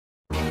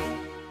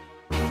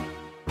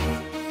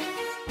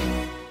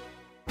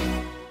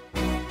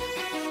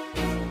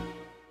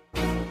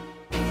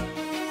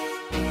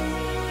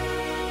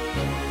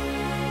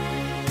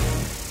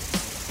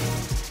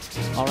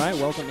All right,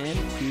 welcome in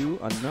to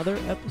another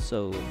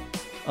episode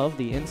of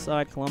the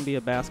Inside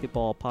Columbia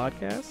Basketball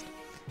Podcast.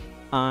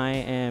 I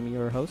am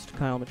your host,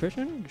 Kyle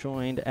Matrician,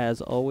 joined as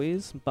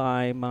always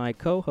by my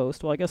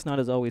co-host, well, I guess not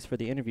as always for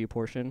the interview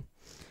portion.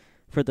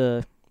 For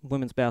the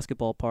women's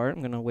basketball part,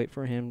 I'm going to wait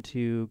for him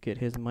to get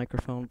his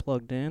microphone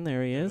plugged in.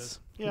 There he is.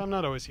 Yeah, I'm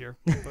not always here,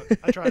 but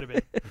I try to be.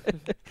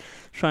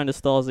 Trying to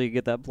stall so you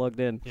get that plugged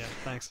in. Yeah,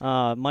 thanks.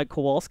 Mike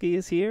Kowalski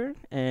is here,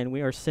 and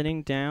we are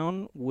sitting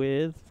down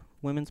with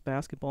women's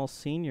basketball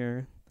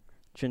senior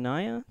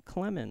Janiyah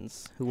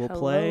Clemens, who will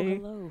play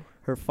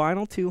her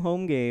final 2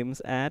 home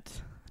games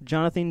at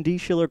Jonathan D.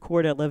 Schiller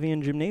Court at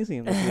Levian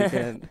Gymnasium this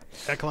weekend.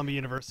 At Columbia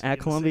University.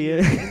 At Columbia.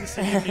 In the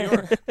city of New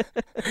York.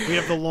 We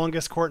have the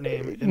longest court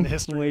name in the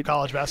history of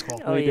college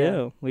basketball. We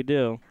do.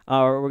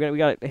 We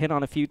got to hit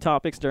on a few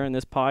topics during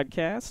this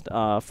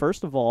podcast.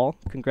 First of all,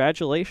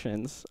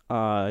 congratulations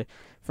for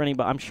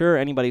anybody. I'm sure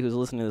anybody who's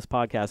listening to this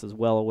podcast is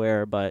well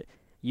aware, but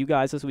you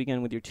guys this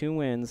weekend with your 2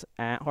 wins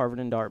at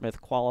Harvard and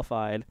Dartmouth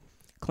qualified,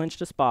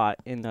 clinched a spot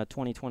in the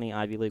 2020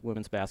 Ivy League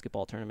Women's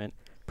Basketball Tournament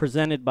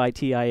presented by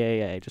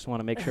TIAA. Just want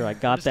to make sure I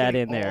got that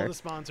in there. All the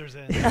sponsors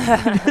in.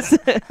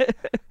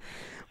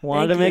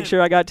 Wanted to make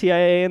sure I got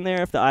TIAA in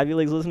there. If the Ivy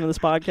League's listening to this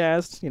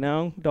podcast,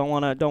 don't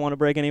want to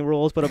break any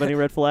rules, put up any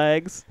red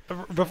flags.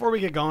 Before we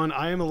get going,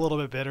 I am a little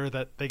bit bitter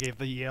that they gave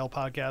the Yale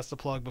podcast a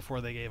plug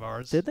before they gave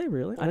ours. Did they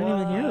really? I didn't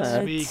even hear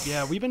that. This week,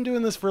 yeah, we've been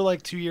doing this for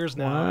like 2 years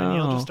now, and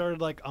Yale just started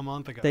like a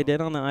month ago. They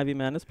did on the Ivy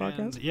Madness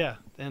podcast?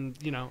 And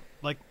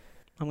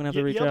I'm going to have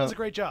to reach Yale out. does a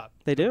great job.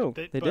 They do.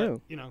 They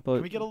do. But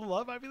can we get a little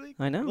love, Ivy League?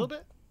 I know. A little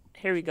bit?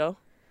 Here we go.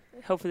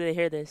 Hopefully they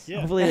hear this.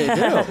 Yeah. Hopefully they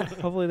do.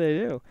 Hopefully they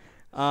do.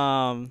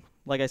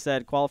 Like I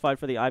said, qualified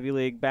for the Ivy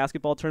League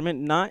basketball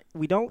tournament.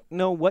 We don't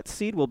know what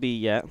seed we'll be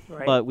yet,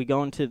 but we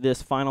go into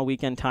this final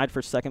weekend tied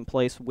for second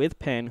place with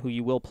Penn, who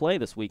you will play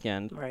this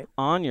weekend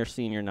on your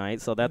senior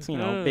night. So that's,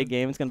 big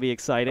game. It's going to be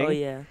exciting. Oh,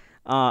 yeah.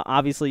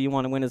 Obviously, you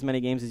want to win as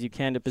many games as you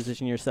can to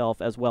position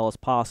yourself as well as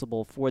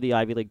possible for the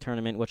Ivy League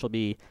tournament, which will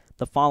be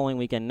the following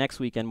weekend, next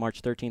weekend,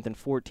 March 13th and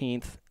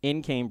 14th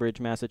in Cambridge,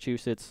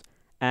 Massachusetts,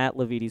 at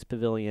Levites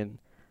Pavilion.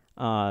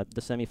 The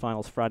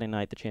semifinals Friday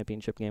night, the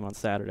championship game on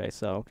Saturday.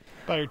 So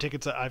buy your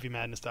tickets at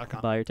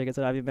ivymadness.com. Buy your tickets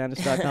at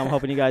ivymadness.com.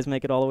 Hoping you guys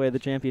make it all the way to the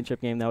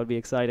championship game. That would be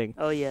exciting.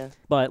 Oh, yeah.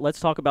 But let's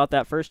talk about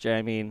that first, Jay.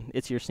 I mean,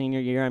 it's your senior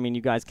year. I mean,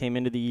 you guys came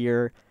into the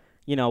year,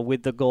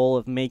 with the goal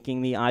of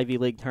making the Ivy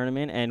League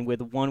tournament, and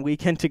with 1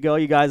 weekend to go,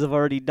 you guys have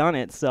already done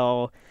it.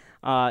 So,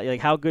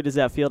 how good does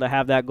that feel to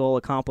have that goal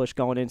accomplished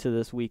going into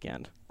this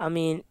weekend? I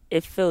mean,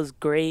 it feels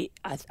great.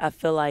 I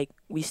feel like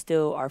we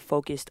still are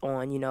focused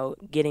on,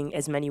 getting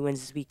as many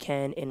wins as we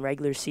can in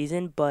regular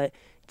season, but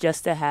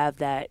just to have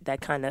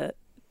that kind of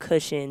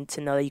cushion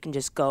to know that you can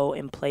just go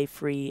and play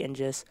free and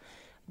just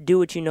do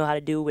what you know how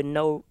to do with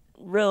no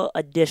real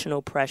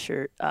additional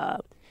pressure,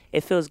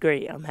 it feels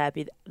great. I'm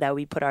happy that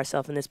we put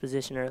ourselves in this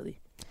position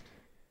early.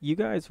 You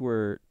guys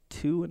were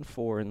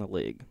 2-4 in the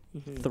league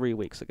 3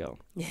 weeks ago.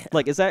 Yeah.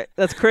 Like,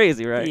 that's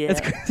crazy, right? Yeah.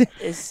 That's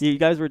crazy. You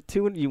guys were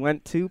you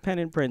went to Penn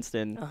and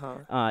Princeton.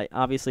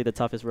 Obviously the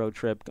toughest road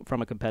trip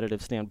from a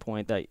competitive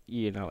standpoint that,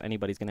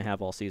 anybody's going to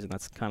have all season.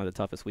 That's kind of the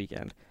toughest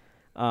weekend.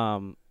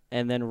 And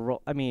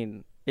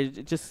then,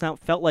 it just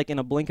felt like in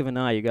a blink of an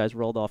eye, you guys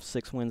rolled off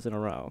 6 wins in a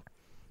row.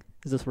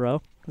 Is this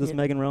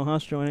Megan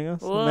Rojas joining us?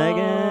 Whoa.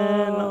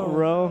 Megan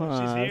Rojas.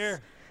 She's here.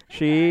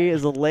 She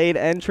is a late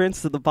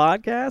entrance to the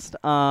podcast.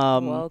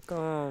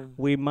 Welcome.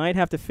 We might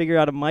have to figure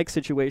out a mic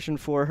situation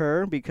for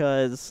her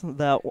because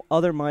that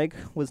other mic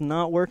was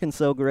not working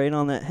so great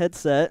on that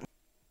headset.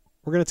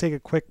 We're going to take a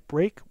quick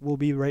break. We'll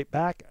be right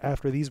back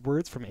after these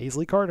words from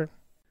Aisley Carter.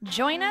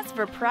 Join us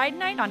for Pride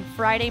Night on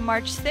Friday,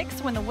 March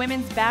 6th when the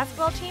women's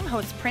basketball team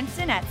hosts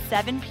Princeton at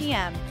 7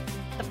 p.m.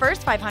 The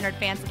first 500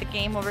 fans at the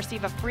game will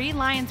receive a free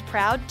Lions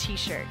Proud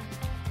t-shirt.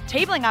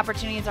 Tabling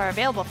opportunities are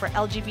available for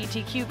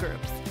LGBTQ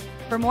groups.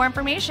 For more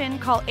information,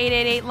 call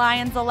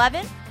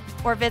 888-LIONS-11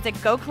 or visit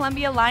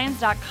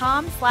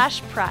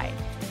gocolumbialions.com/pride.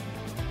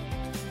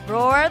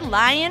 Roar,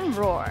 Lion,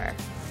 roar.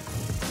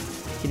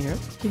 Can you hear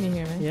us? Can you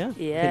hear me? Yeah.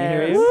 Yeah. Can you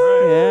hear you?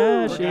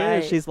 Yeah, she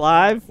is. She's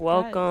live.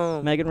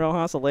 Welcome. Megan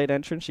Rojas, a late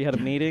entrance. She had a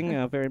meeting,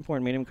 a very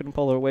important meeting we couldn't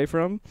pull her away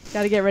from.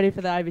 Got to get ready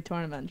for the Ivy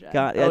tournament, Jack.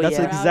 That's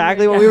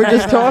exactly what we were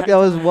just talking. That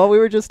was what we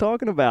were just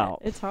talking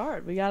about. It's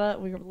hard.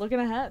 We're looking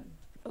ahead.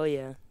 Oh,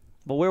 yeah.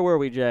 But where were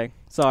we, Jay?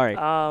 Sorry.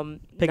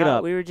 Pick it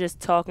up. We were just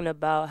talking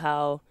about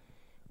how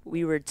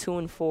we were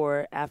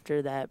 2-4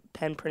 after that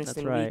Penn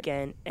Princeton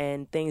weekend,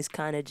 and things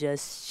kind of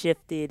just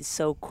shifted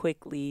so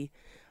quickly,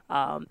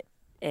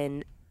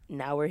 and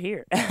now we're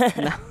here.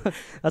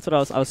 That's what I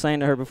was saying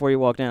to her before you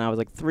walked in. I was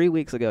like, 3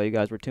 weeks ago, you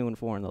guys were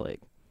 2-4 in the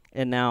league,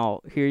 and now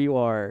here you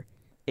are,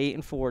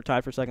 8-4,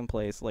 tied for second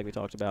place, like we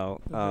talked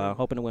about,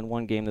 hoping to win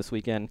 1 game this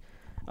weekend.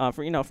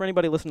 For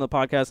anybody listening to the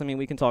podcast, I mean,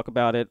 we can talk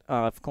about it.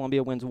 If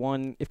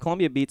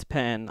Columbia beats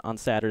Penn on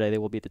Saturday, they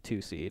will be the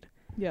 2 seed.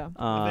 Yeah.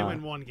 If they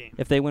win 1 game.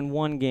 If they win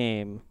 1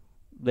 game,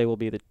 they will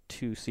be the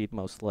 2 seed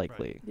most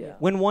likely. Right. Yeah.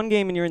 Win 1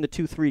 game and you're in the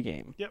 2-3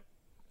 game. Yep.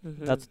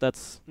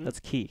 That's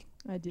key.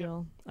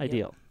 Ideal.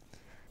 Ideal.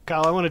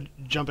 Kyle, I want to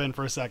jump in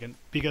for a second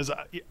because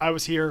I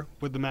was here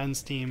with the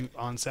men's team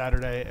on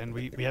Saturday, and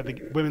we had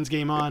the women's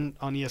game on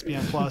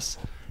ESPN Plus,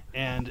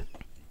 and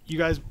you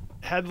guys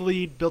had the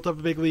lead, built up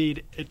a big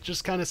lead. It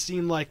just kind of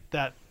seemed like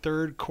that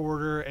third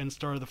quarter and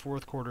start of the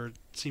fourth quarter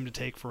seemed to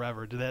take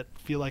forever. Did that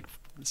feel like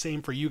the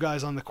same for you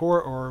guys on the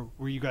court, or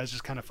were you guys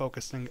just kind of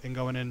focused and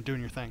going in and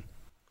doing your thing?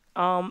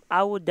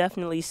 I would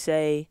definitely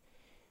say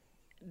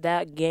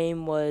that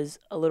game was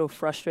a little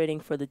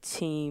frustrating for the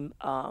team.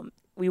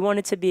 We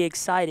wanted to be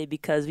excited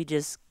because we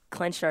just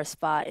clinched our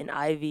spot in the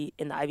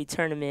Ivy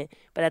tournament,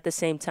 but at the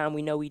same time,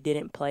 we know we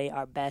didn't play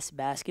our best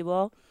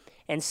basketball.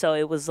 And so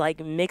it was like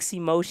mixed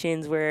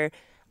emotions where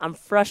I'm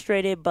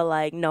frustrated, but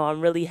like, no,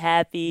 I'm really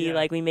happy. Yeah.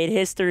 Like we made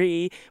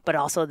history, but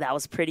also that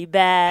was pretty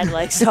bad.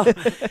 Like, so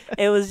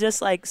it was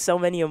just like so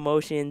many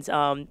emotions.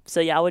 So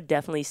yeah, I would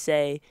definitely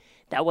say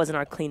that wasn't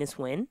our cleanest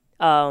win.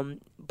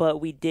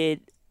 But we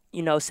did,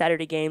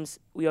 Saturday games,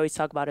 we always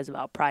talk about is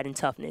about pride and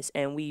toughness,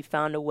 and we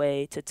found a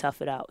way to tough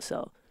it out.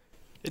 So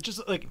It just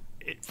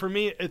for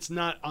me, it's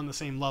not on the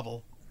same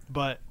level,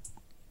 but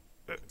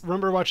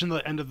remember watching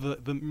the end of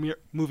the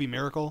movie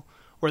Miracle,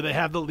 where they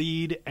have the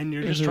lead and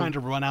you're just trying to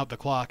run out the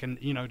clock and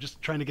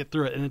just trying to get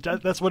through it, and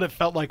that's what it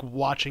felt like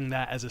watching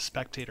that as a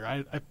spectator.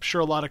 I'm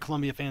sure a lot of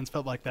Columbia fans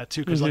felt like that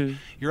too, because like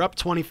you're up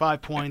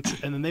 25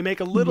 points and then they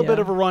make a little bit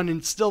of a run,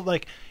 and still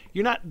like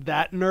you're not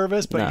that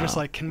nervous, but you're just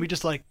like, can we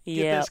just like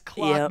get this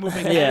clock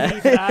moving any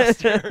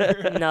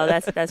faster? No,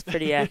 that's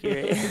pretty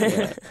accurate.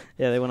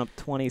 Yeah, they went up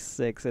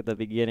 26 at the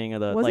beginning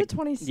of the. Was it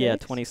 26? Yeah,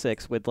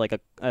 26 with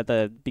at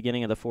the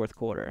beginning of the fourth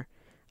quarter.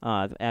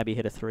 Abby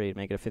hit a 3 to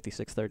make it a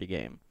 56-30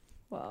 game.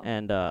 Wow.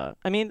 And I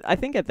mean, I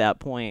think at that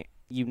point,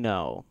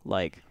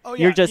 like Oh,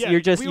 you're yeah,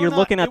 you're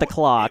looking at the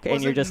clock, it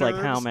and you're wasn't just like,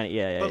 how nerves, many?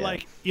 Yeah. But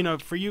like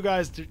for you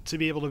guys to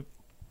be able to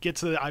get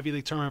to the Ivy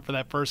League tournament for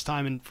that first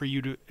time, and for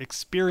you to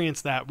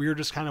experience that, we were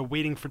just kind of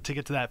waiting to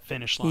get to that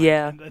finish line.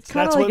 Yeah. And that's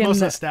Kinda what like most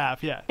of an the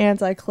staff. Yeah.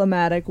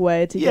 Anticlimactic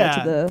way to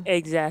get to the.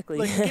 Exactly.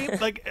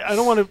 Like I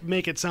don't want to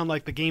make it sound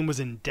like the game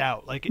was in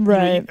doubt. Like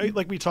Right.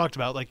 like we talked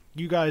about, like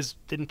you guys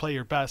didn't play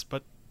your best,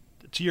 but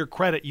to your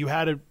credit, you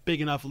had a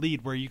big enough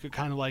lead where you could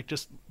kind of like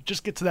just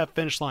get to that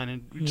finish line,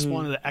 and we just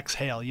wanted to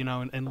exhale,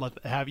 and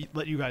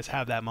let you guys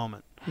have that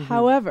moment.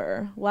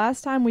 However,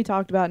 last time we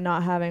talked about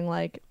not having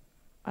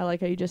I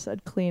like how you just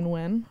said clean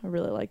win. I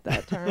really like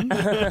that term.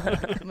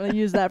 I'm going to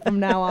use that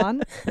from now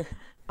on.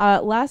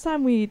 Last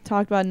time we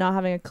talked about not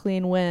having a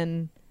clean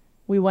win,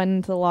 we went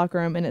into the locker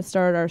room and it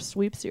started our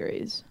sweep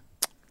series.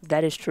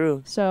 That is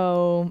true.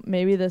 So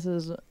maybe this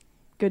is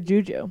good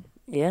juju.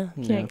 Yeah.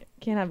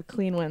 Can't have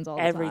clean wins all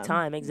the Every time.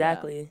 time,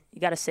 exactly. You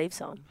got to save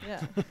some.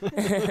 Yeah.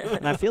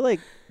 And I feel like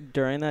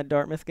during that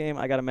Dartmouth game,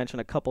 I got to mention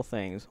a couple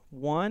things.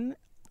 One,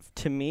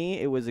 to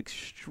me, it was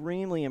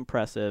extremely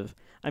impressive.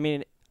 I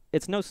mean,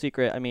 it's no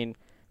secret. I mean,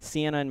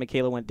 Sienna and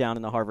Michaela went down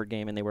in the Harvard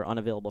game, and they were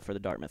unavailable for the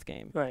Dartmouth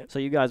game. Right. So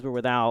you guys were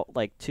without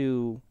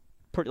two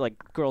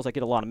girls that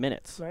get a lot of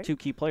minutes, Right. 2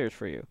 key players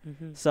for you.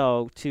 Mm-hmm.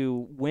 So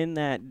to win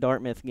that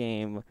Dartmouth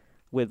game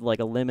with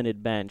a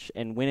limited bench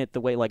and win it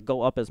the way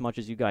go up as much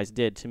as you guys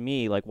did, to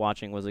me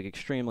watching was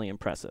extremely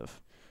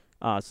impressive.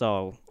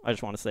 So I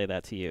just want to say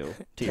that to you,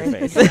 to your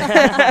face.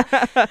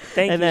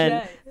 Thank you. And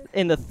then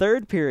in the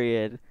third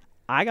period,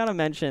 I gotta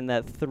mention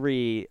that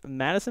 3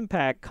 Madison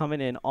Pack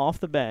coming in off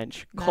the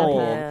bench,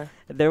 cold. Yeah.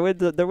 There was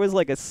a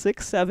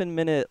 6-7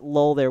 minute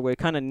lull there where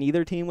kind of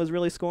neither team was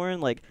really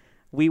scoring.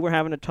 We were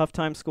having a tough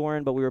time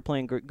scoring, but we were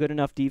playing good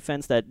enough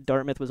defense that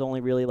Dartmouth was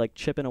only really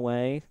chipping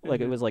away.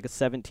 It was a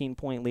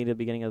 17-point lead at the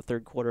beginning of the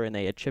third quarter, and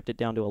they had chipped it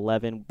down to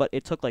 11. But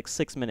it took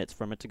 6 minutes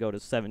from it to go to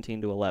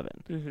 17 to 11.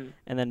 Mm-hmm.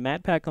 And then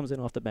Matt Pack comes in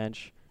off the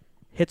bench,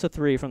 hits a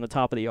 3 from the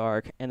top of the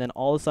arc, and then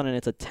all of a sudden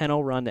it's a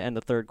 10-0 run to end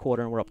the third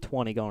quarter, and we're up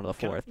 20 going to the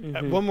fourth.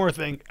 One more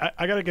thing,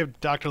 I got to give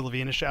Dr.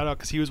 Levine a shout out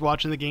because he was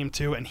watching the game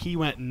too, and he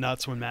went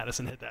nuts when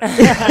Madison hit that.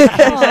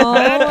 Oh,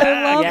 I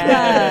love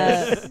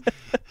Yes. that.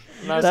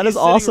 That He's is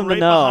awesome sitting to right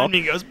know. behind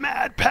me, he goes,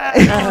 Mad Pack!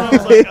 And I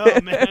was like,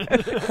 oh,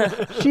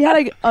 man. She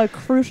had a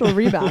crucial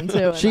rebound,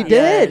 too. in She that.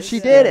 did, Yes, she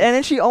yes. did, and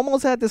then she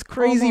almost had this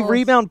crazy Almost.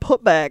 rebound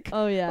putback.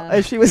 Oh, yeah.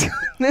 As she was.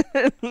 Yeah,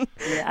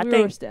 I we were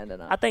think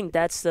standing up. I think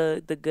that's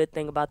the good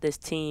thing about this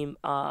team.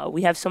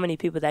 We have so many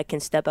people that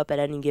can step up at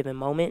any given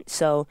moment.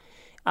 So,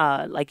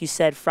 like you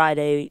said,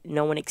 Friday,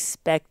 no one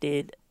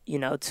expected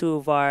 2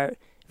 of our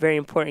very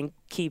important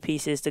key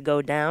pieces to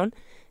go down.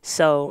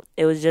 So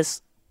it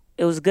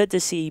was good to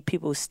see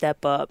people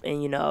step up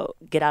and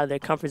get out of their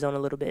comfort zone a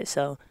little bit.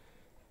 So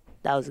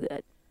that was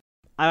good.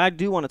 I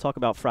do want to talk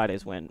about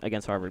Friday's win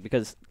against Harvard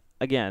because,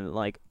 again,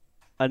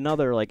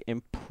 another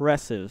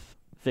impressive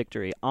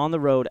victory on the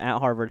road at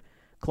Harvard.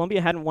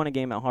 Columbia hadn't won a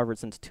game at Harvard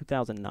since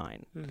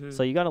 2009. Mm-hmm.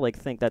 So you got to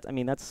think that's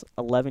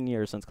 11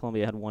 years since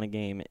Columbia had won a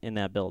game in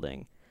that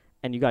building.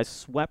 And you guys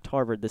swept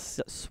Harvard,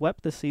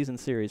 swept the season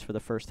series for the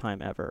first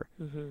time ever.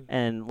 Mm-hmm.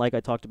 And like I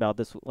talked about,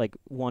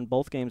 won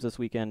both games this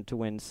weekend to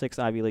win 6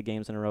 Ivy League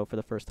games in a row for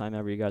the first time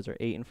ever. You guys are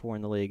 8-4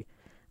 in the league.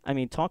 I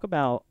mean, talk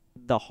about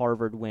the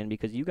Harvard win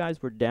because you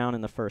guys were down in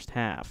the first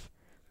half.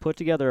 put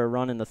together a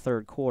run in the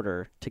third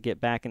quarter to get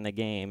back in the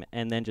game,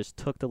 and then just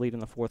took the lead in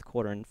the fourth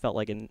quarter and felt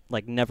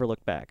like never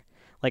looked back.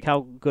 Like,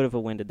 how good of a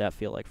win did that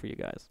feel like for you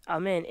guys? Oh,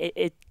 man,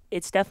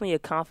 it's definitely a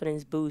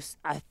confidence boost.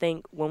 I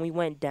think when we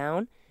went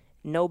down,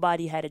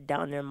 nobody had it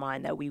down in their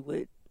mind that we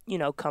would,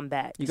 come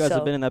back. You guys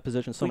have been in that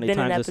position so many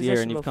times this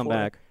year, and you've come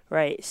back.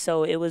 Right.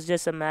 So it was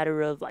just a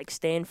matter of,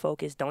 staying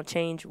focused. Don't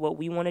change what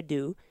we want to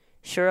do.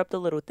 Sure up the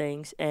little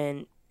things.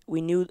 And we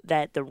knew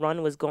that the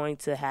run was going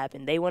to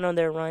happen. They went on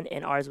their run,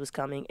 and ours was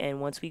coming. And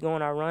once we go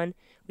on our run,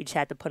 we just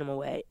had to put them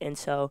away. And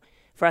so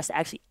for us to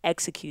actually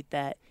execute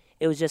that,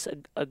 it was just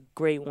a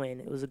great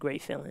win. It was a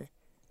great feeling.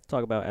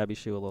 Talk about Abby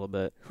Shue a little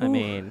bit. I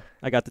mean,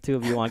 I got the two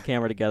of you on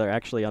camera together,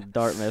 actually, on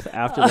Dartmouth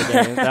after the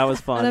game. That was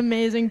fun. An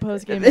amazing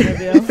post-game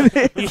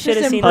interview. You should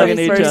have seen hugging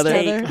the each first other.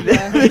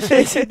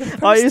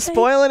 take. Are you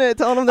spoiling it?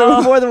 Telling them there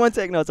was more than one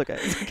take. No, it's okay.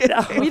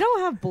 We don't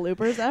have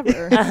bloopers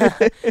ever.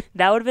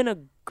 That would have been a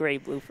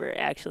great blooper,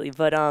 actually.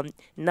 But,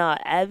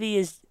 Abby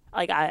is,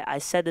 I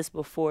said this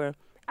before,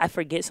 I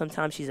forget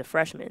sometimes she's a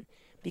freshman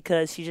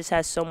because she just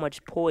has so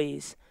much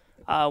poise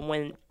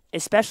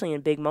especially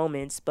in big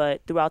moments,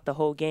 but throughout the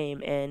whole game.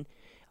 And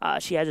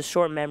she has a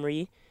short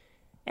memory,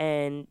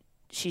 and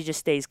she just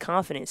stays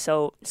confident.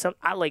 So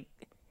I'm like,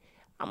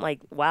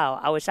 wow,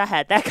 I wish I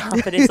had that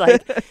confidence.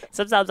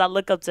 Sometimes I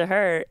look up to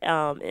her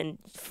and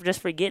just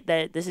forget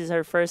that this is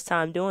her first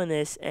time doing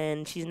this,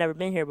 and she's never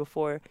been here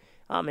before,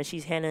 and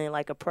she's handling it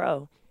like a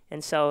pro.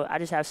 And so I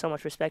just have so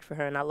much respect for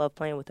her, and I love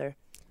playing with her.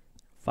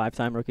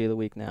 5-time Rookie of the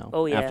Week now.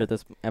 Oh, yeah. After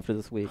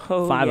this week.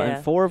 Oh,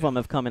 and 4 of them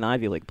have come in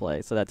Ivy League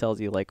play, so that tells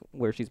you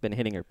where she's been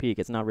hitting her peak.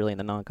 It's not really in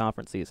the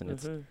non-conference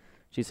season.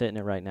 She's hitting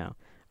it right now.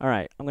 All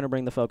right, I'm going to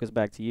bring the focus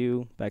back to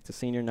you, back to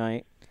senior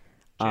night.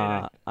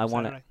 I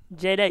want to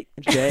J-Day.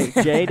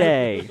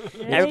 J-Day.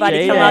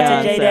 Everybody come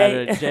out to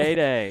J-Day.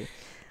 J-Day.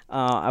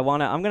 I'm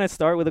going to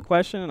start with a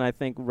question, and I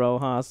think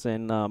Rojas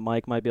and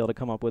Mike might be able to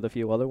come up with a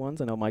few other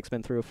ones. I know Mike's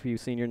been through a few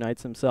senior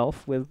nights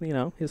himself with,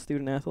 his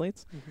student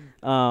athletes.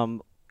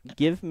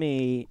 Give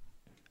me,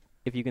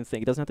 if you can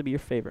think, it doesn't have to be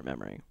your favorite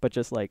memory, but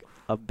just a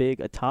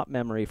top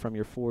memory from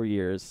your 4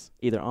 years,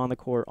 either on the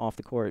court, off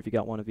the court. If you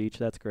got one of each,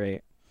 that's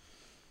great.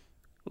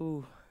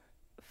 Ooh,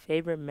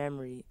 favorite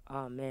memory.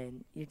 Oh,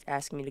 man, you're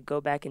asking me to go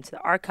back into the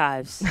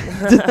archives.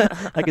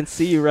 I can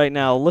see you right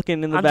now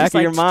looking in the back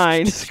of your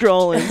mind,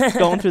 scrolling,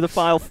 going through the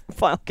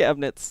file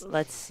cabinets.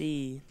 Let's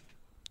see.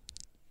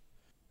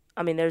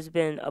 I mean, there's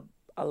been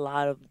a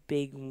lot of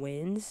big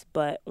wins,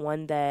 but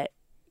one that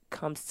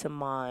comes to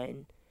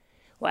mind.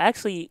 Well,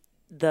 actually,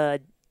 the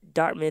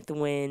Dartmouth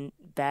win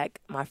back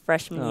my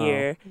freshman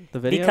year. The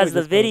video? Because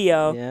the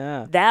video,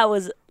 yeah. that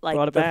was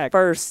the back.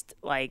 first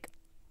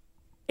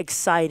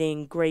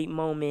exciting, great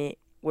moment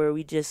where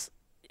we just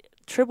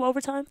triple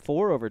overtime?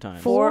 4 overtimes.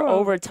 4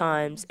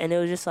 overtimes, and it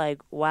was just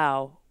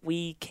wow,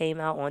 we came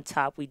out on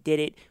top. We did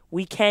it.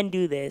 We can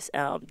do this.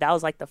 That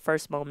was the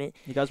first moment.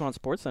 You guys were on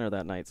SportsCenter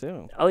that night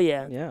too. Oh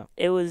yeah. Yeah.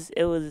 It was.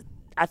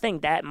 I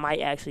think that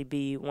might actually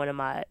be one of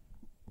my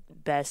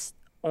best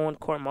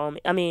on-court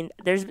moment. I mean,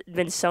 there's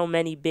been so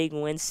many big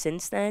wins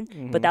since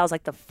then, but that was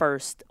the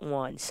first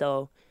one.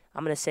 So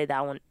I'm going to say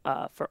that one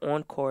for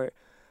on-court.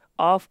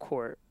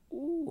 Off-court,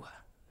 ooh,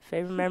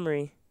 favorite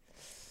memory.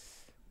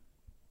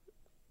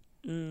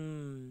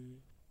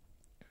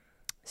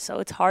 So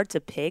it's hard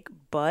to pick,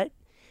 but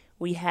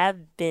we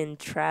have been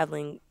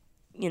traveling,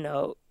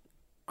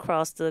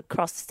 across the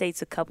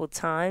states a couple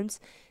times.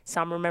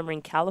 So I'm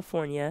remembering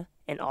California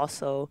and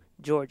also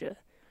Georgia.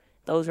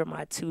 Those are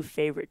my 2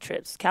 favorite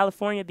trips.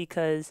 California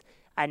because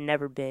I'd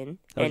never been.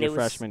 That was your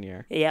freshman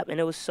year. Yep, and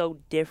it was so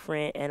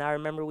different. And I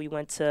remember we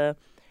went to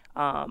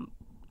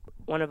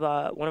one of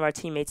our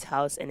teammates'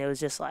 house, and it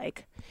was just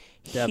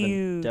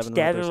huge.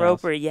 Devin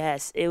Roper,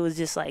 yes. It was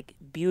just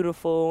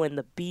beautiful, and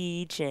the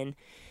beach, and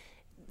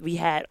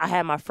I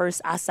had my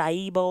first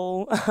acai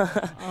bowl.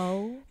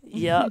 Oh.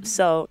 Yep.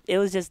 So it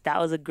was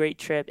that was a great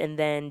trip. And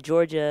then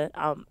Georgia,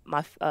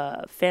 my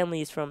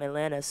family is from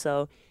Atlanta,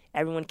 so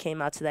everyone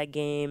came out to that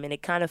game, and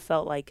it kind of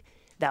felt like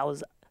that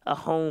was a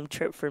home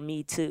trip for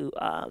me too,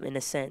 in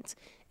a sense.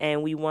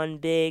 And we won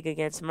big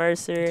against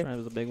Mercer. That's right, it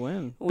was a big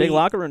win.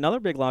 Another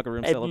big locker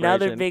room celebration.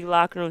 Another big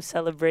locker room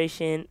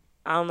celebration.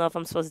 I don't know if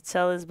I'm supposed to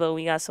tell this, but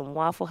we got some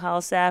Waffle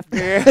House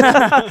after.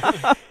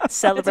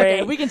 Celebrate.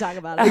 Okay, we can talk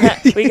about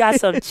it. We got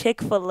some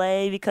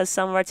Chick-fil-A because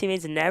some of our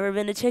teammates have never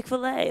been to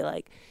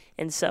Chick-fil-A.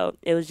 And so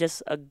it was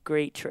just a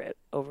great trip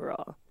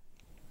overall.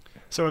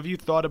 So have you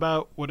thought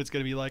about what it's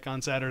going to be like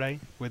on Saturday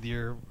with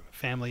your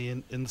family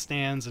in the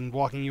stands and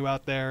walking you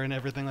out there and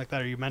everything like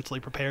that? Are you mentally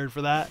prepared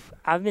for that?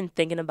 I've been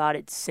thinking about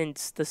it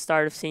since the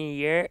start of senior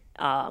year,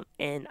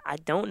 and I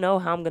don't know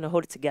how I'm going to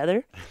hold it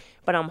together,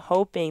 but I'm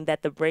hoping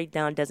that the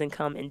breakdown doesn't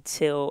come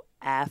until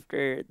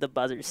after the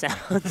buzzer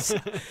sounds.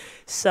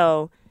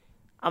 So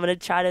I'm going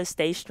to try to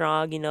stay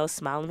strong,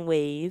 smile and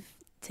wave,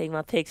 take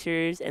my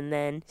pictures, and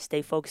then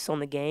stay focused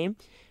on the game.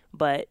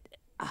 But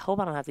I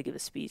hope I don't have to give a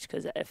speech,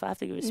 because if I have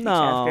to give a speech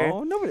after.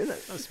 No, nobody. No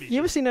speech. You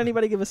ever seen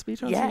anybody give a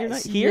speech on senior night?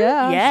 Yes. Here?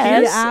 Yeah,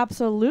 Yes. she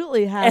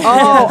absolutely has.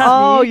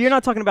 Oh, you're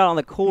not talking about on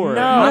the court.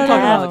 No, I'm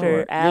talking about on the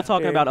after, court. You're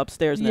talking after. about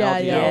upstairs in the Yeah,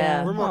 LGO.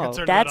 yeah. We're more Oh.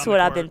 concerned That's about what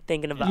on I've the been court.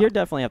 thinking about. You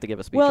definitely have to give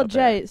a speech. Well, up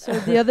there. Jay, so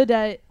the other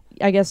day,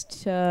 I guess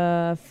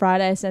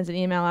Friday, I sent an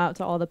email out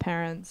to all the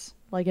parents,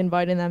 like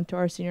inviting them to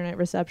our senior night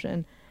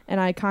reception. And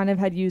I kind of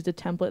had used a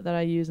template that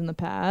I used in the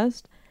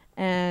past.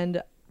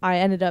 And I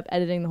ended up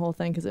editing the whole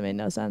thing because it made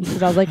no sense.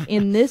 Because I was like,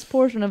 in this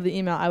portion of the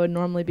email, I would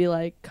normally be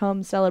like,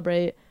 come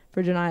celebrate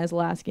for Jania's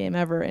last game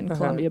ever in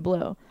Columbia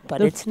Blue. But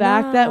the it's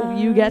fact that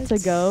you get to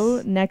not.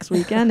 go next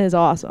weekend is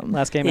awesome.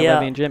 Last game at Yeah.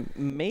 Levy and Jim.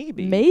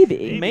 Maybe.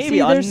 Maybe. Maybe.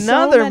 See, there's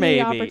Another so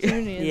many maybe.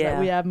 opportunities Yeah.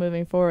 that we have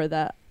moving forward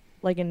that,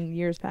 like in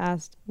years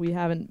past, we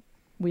haven't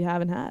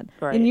had.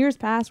 Right. In years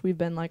past, we've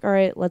been like, all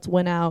right, let's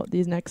win out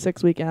these next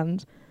 6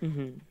 weekends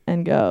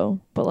and go.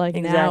 But like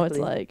now, it's Exactly.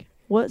 like,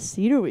 what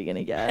seed are we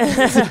gonna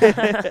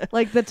get?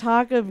 Like the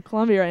talk of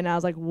Columbia right now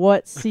is like,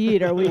 what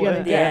seed are we gonna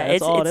Yeah, get? that's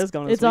it's- all it it's- is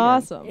going this It's weekend.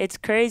 awesome. It's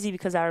crazy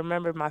because I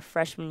remember my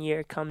freshman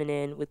year coming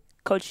in with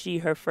Coach G,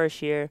 her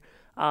first year.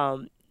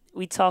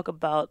 We talk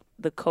about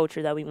the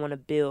culture that we want to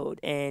build,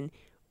 and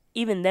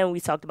even then we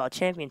talked about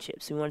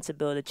championships. We wanted to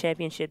build a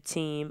championship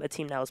team, a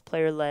team that was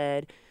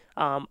player-led,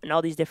 and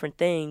all these different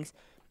things.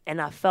 And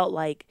I felt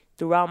like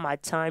throughout my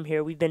time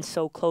here, we've been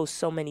so close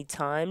so many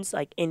times,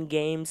 like in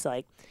games.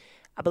 Like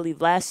I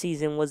believe last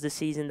season was the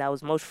season that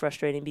was most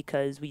frustrating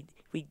because we'd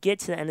get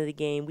to the end of the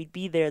game, we'd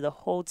be there the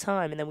whole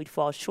time, and then we'd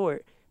fall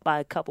short by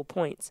a couple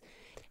points.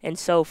 And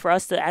so for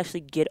us to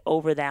actually get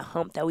over that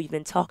hump that we've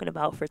been talking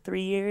about for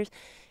 3 years,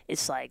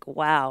 it's like,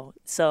 wow.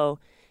 So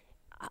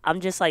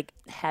I'm just like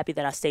happy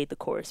that I stayed the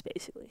course,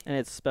 basically. And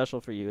it's special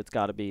for you. It's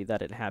got to be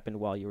that it happened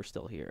while you were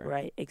still here.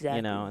 Right, exactly.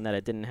 You know, and that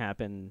it didn't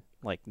happen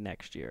like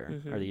next year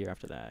or Mhm. the year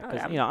after that. Oh,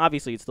 Because, yeah. you know,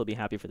 obviously you'd still be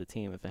happy for the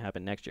team if it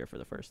happened next year for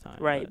the first time.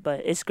 Right,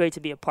 but it's great to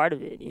be a part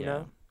of it, you Yeah.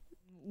 know?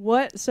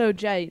 What? So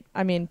Jay,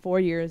 I mean, 4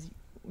 years.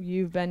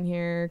 You've been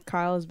here.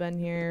 Kyle has been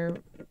here.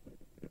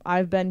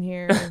 I've been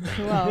here.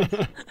 Who else?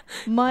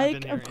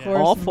 Mike, been here, of yeah. course.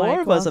 All four Mike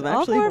of us have Walker.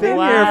 All actually four of been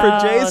us. here for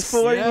Wow, Jay's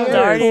 4 yeah. years.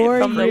 Started 4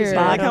 from the years. I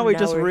like bottom, how we now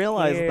just we're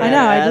realized here. that I know,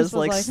 I as just was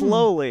like like,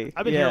 slowly.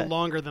 I've been yeah. here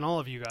longer than all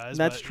of you guys.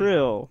 That's but, you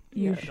know,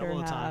 true. You yeah, sure double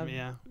the have. time,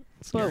 yeah.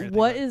 It's scary to But think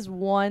what about. is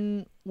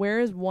where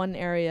is one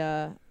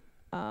area,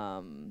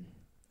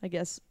 I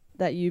guess,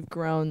 that you've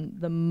grown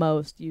the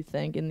most, you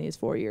think, in these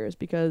 4 years?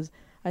 Because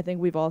I think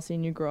we've all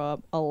seen you grow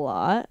up a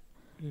lot.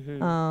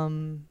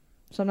 Mhm.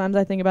 Sometimes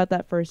I think about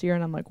that first year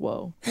and I'm like,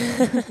 whoa,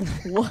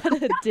 what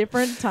a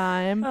different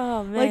time.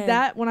 Oh, man. Like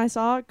that, when I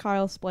saw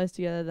Kyle splice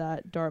together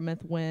that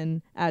Dartmouth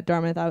win at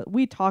Dartmouth,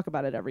 we talk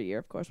about it every year,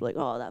 of course. We're like,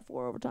 oh, that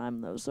 4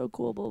 overtime, that was so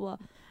cool, blah, blah.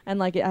 And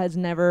like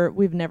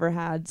we've never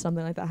had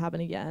something like that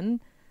happen again.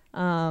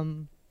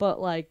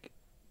 But like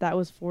that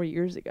was 4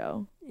 years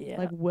ago. Yeah.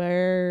 Like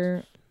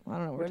where, I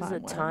don't know Where does time the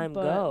went, time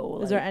but go?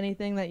 Is there Like-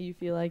 anything that you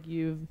feel like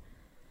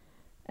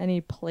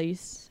any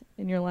place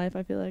in your life,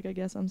 I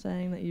guess I'm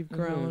saying, that you've Mhm.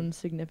 grown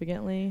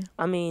significantly?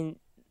 I mean,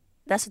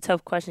 that's a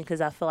tough question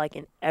because I feel like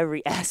in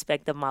every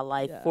aspect of my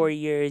life, Yeah. 4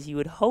 years, you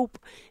would hope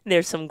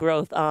there's some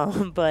growth.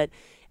 But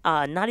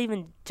not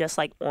even just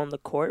like on the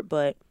court,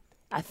 but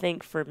I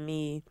think for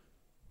me,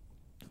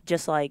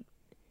 just like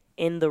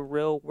in the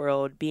real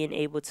world, being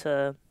able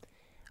to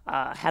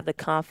have the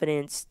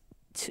confidence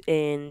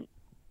in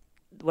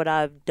what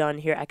I've done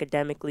here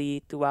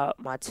academically throughout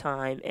my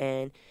time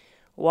and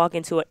walk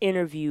into an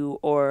interview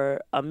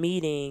or a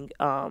meeting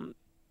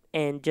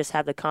and just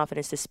have the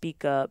confidence to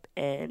speak up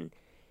and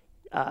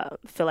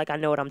feel like I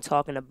know what I'm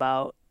talking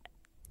about.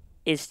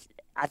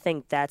 I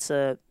think that's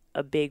a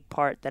big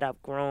part that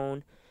I've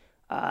grown.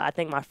 I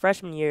think my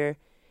freshman year,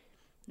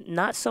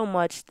 not so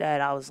much that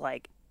I was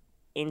like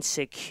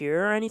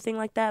insecure or anything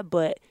like that,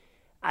 but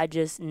I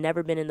just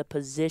never been in the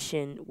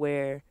position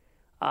where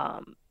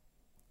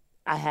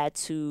I had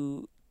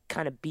to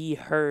kind of be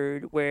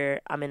heard,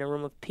 where I'm in a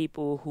room of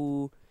people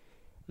who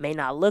may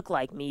not look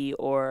like me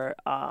or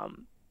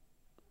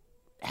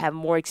have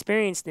more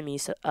experience than me,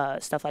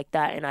 stuff like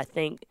that. And I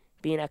think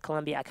being at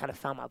Columbia, I kind of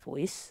found my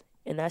voice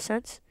in that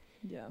sense.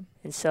 Yeah.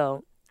 And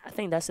so I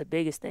think that's the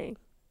biggest thing.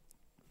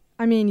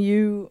 I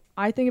mean,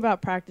 I think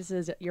about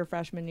practices your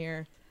freshman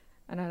year,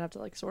 and I'd have to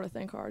like sort of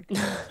think hard 'cause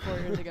it was 4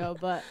 years ago,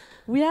 but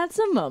we had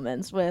some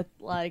moments with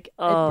like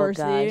Oh,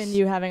 adversity gosh. and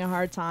you having a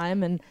hard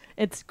time, and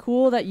it's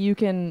cool that you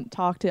can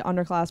talk to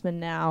underclassmen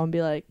now and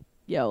be like,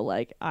 yo,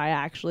 like I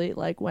actually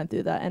like went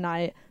through that. And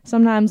I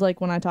sometimes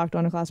like when I talk to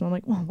underclassmen, I'm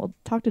like, well,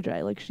 talk to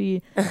Dre. Like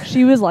she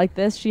was like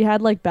this. She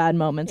had like bad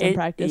moments in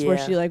practice where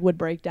yeah. she like would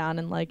break down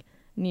and like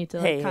need to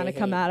like, Hey, kind of hey,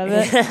 come hey. out of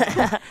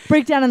it,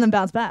 break down and then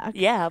bounce back.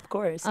 Yeah, of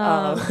course.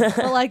 But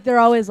like they're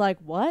always like,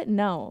 what?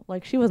 No,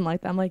 like she wasn't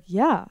like that. I'm like,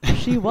 yeah,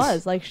 she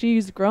was. Like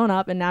she's grown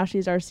up and now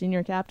she's our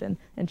senior captain,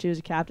 and she was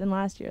a captain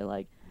last year.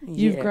 Like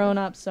you've Yeah. grown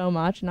up so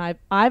much, and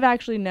I've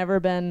actually never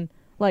been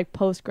like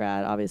post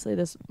grad. Obviously,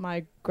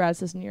 my grad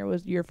assistant year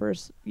was your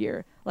first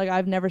year. Like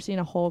I've never seen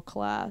a whole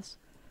class.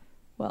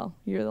 Well,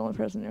 you're the only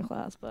person in your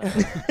class, but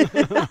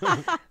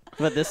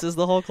But this is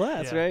the whole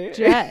class, Yeah. right?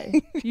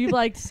 Jay, you've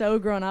like so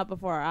grown up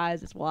before our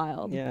eyes. It's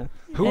wild. Yeah.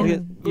 Who? And- You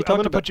I'm talked going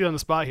to about- put you on the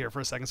spot here for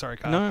a second. Sorry,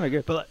 Kyle. No,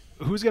 good. But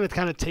who's going to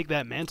kind of take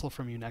that mantle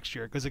from you next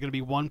year? Is it going to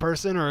be one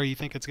person, or you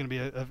think it's going to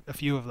be a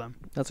few of them?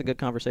 That's a good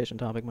conversation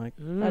topic, Mike.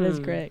 That is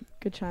great.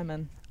 Good chime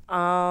in.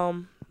 I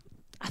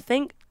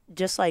think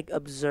just like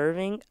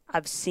observing,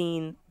 I've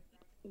seen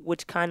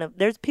which kind of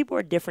there's people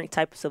are different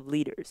types of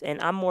leaders,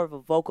 and I'm more of a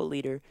vocal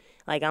leader.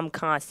 Like I'm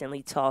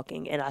constantly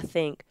talking, and I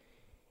think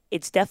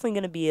it's definitely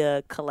going to be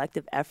a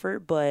collective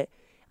effort. But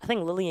I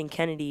think Lillian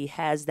Kennedy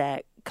has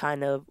that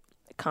kind of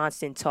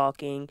constant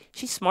talking.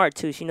 She's smart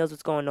too. She knows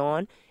what's going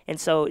on,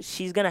 and so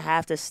she's going to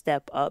have to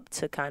step up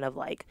to kind of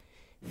like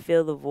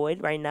fill the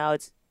void. Right now,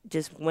 it's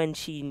just when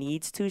she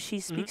needs to, she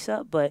speaks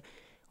up. But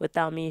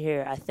without me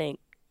here, I think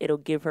it'll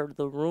give her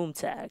the room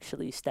to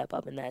actually step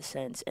up in that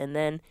sense. And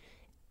then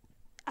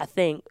I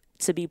think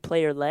to be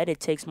player-led, it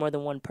takes more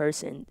than one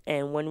person.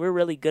 And when we're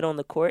really good on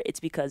the court, it's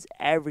because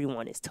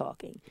everyone is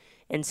talking.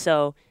 And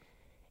so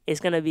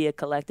it's going to be a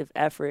collective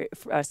effort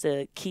for us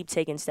to keep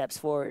taking steps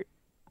forward.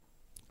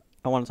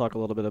 I want to talk a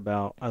little bit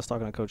about, I was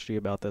talking to Coach G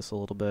about this a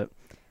little bit.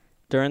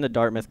 During the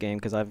Dartmouth game,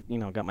 because I've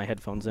got my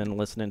headphones in,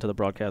 listening to the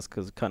broadcast,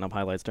 because cutting up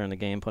highlights during the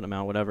game, putting them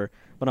out, whatever.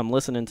 But I'm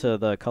listening to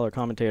the color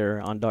commentator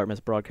on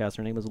Dartmouth's broadcast.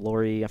 Her name is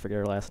Lori. I forget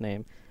her last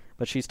name,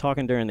 but she's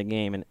talking during the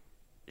game, and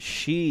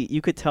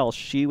you could tell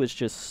she was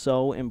just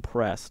so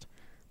impressed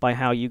by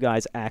how you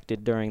guys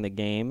acted during the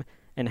game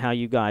and how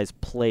you guys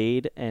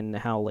played and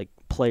how like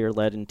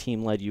player-led and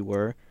team-led you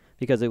were,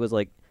 because it was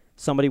like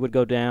somebody would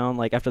go down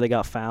like after they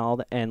got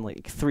fouled, and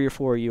like 3 or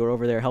 4 of you were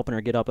over there helping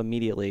her get up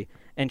immediately,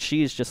 and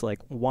she's just like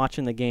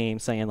watching the game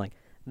saying like,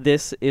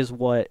 this is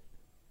what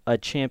a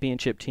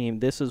championship team,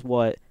 this is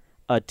what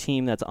a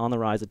team that's on the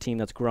rise, a team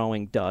that's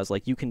growing does.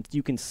 Like you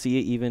can see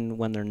it even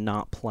when they're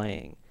not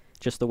playing,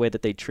 just the way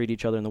that they treat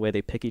each other and the way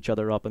they pick each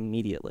other up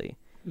immediately,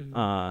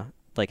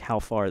 like how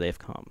far they've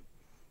come.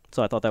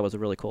 So I thought that was a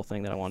really cool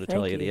thing that I wanted to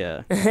tell you.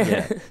 Yeah.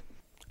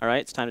 All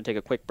right, it's time to take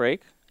a quick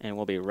break, and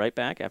we'll be right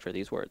back after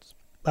these words.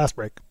 Last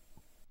break.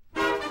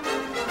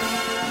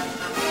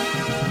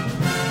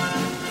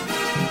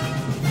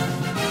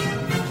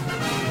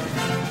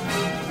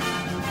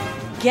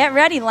 Get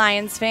ready,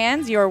 Lions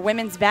fans. Your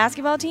women's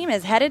basketball team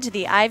is headed to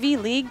the Ivy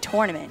League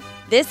tournament.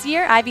 This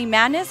year, Ivy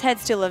Madness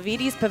heads to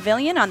Lavides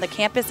Pavilion on the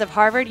campus of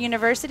Harvard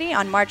University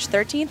on March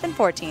 13th and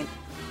 14th.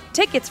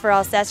 Tickets for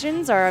all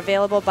sessions are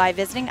available by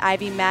visiting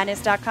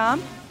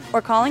ivymadness.com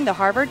or calling the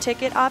Harvard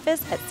ticket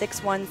office at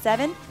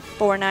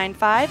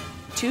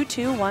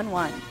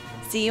 617-495-2211.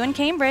 See you in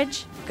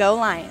Cambridge. Go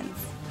Lions.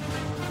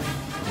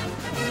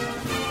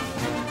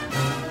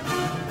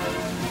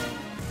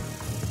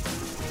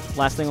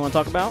 Last thing I want to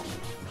talk about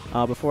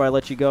before I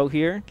let you go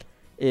here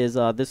is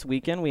this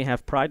weekend we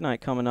have Pride Night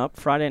coming up,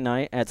 Friday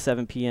night at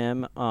 7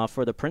 p.m.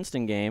 For the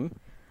Princeton game,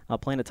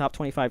 playing a top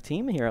 25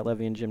 team here at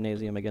Levian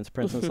Gymnasium against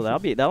Princeton. So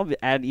that'll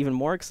add even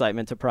more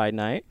excitement to Pride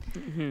Night.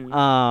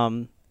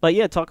 But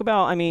yeah, talk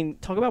about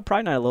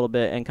Pride Night a little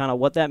bit and kind of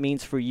what that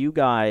means for you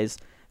guys,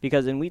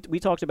 because we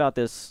talked about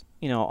this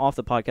off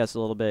the podcast a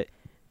little bit.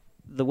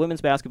 The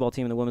women's basketball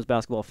team and the women's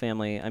basketball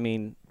family, I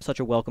mean, such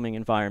a welcoming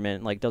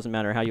environment. Like, doesn't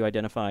matter how you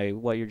identify,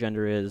 what your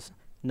gender is,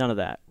 none of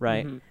that,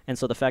 right? And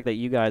so the fact that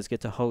you guys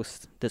get to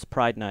host this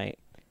Pride Night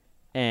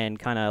and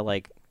kind of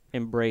like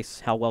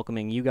embrace how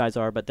welcoming you guys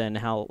are, but then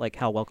how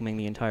welcoming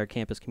the entire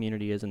campus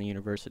community is and the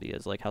university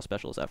is, like, how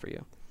special is that for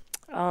you?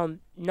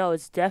 No,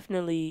 it's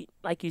definitely,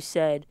 like you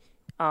said,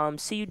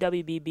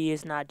 CUWBB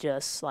is not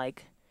just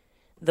like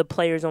the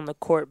players on the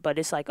court, but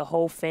it's like a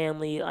whole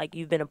family. Like,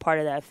 you've been a part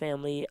of that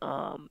family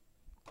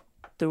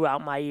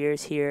throughout my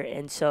years here.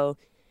 And so,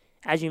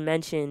 as you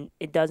mentioned,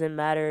 it doesn't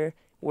matter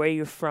where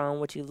you're from,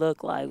 what you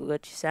look like,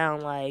 what you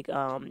sound like.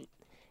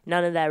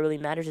 None of that really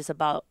matters. It's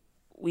about,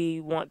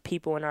 we want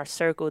people in our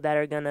circle that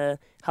are going to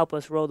help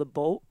us row the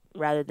boat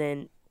rather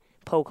than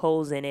poke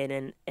holes in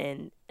it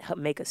and help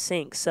make us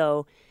sink.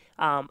 So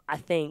I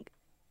think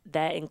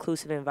that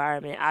inclusive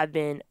environment, I've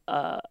been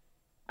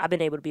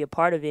able to be a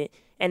part of it.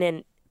 And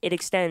then it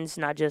extends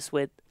not just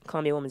with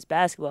Columbia women's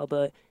basketball,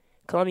 but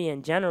Columbia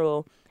in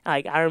general.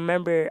 Like, I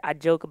remember, I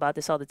joke about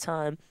this all the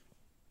time.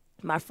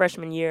 My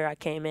freshman year, I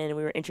came in and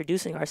we were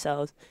introducing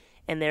ourselves,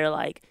 and they're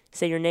like,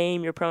 say your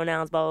name, your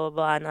pronouns, blah, blah,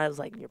 blah. And I was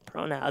like, your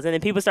pronouns. And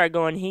then people started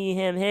going, he,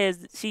 him,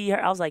 his, she, her.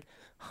 I was like,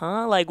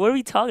 huh? Like, what are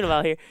we talking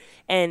about here?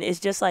 And it's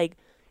just like,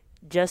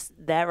 just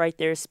that right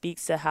there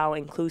speaks to how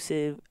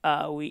inclusive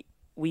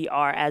we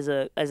are as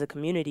a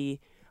community.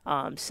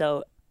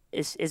 So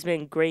it's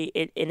been great.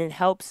 And it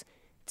helps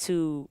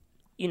to,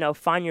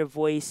 find your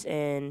voice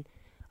and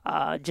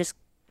just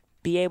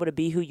be able to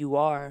be who you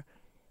are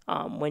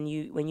when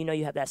you know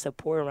you have that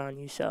support around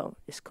you. So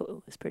it's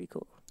cool. It's pretty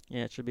cool.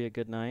 Yeah, it should be a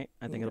good night.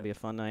 I think it'll be a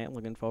fun night. I'm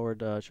looking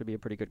forward. It should be a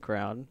pretty good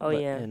crowd. Oh,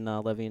 yeah. In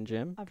Levy and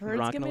Gym. I've heard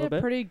it's going to be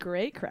a pretty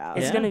great crowd.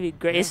 It's going to be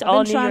great. It's I've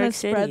all been New trying York to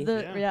City.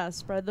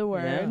 spread the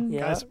word. Yeah.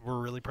 Guys,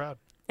 we're really proud.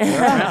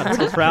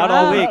 We're proud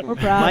all week. We're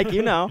proud. Mike,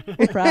 you know.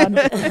 We're proud.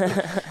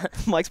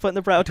 Mike's putting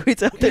the proud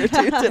tweets out there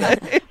too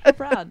today. We're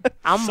proud.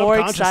 I'm more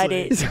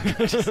Subconsciously.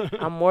 excited.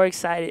 I'm more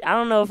excited. I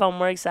don't know if I'm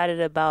more excited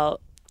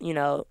about,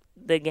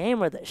 the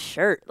game or the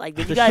shirt. Like,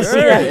 did you guys see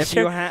that If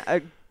you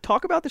shirt?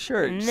 talk about the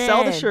shirt.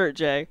 Sell the Man. shirt,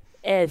 Jay.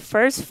 And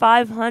first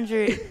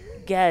 500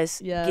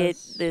 guests Yes.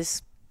 get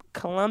this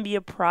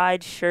Columbia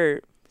Pride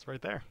shirt. It's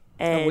right there.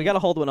 And We got to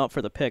hold one up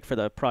for the pick for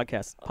the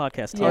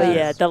podcast team. Oh Yes.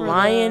 yeah, the For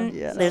lion.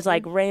 Yes. There's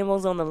like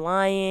rainbows on the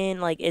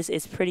lion. Like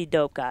it's pretty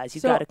dope, guys.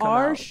 You So gotta come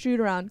our out. shoot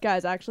around,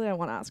 guys. Actually, I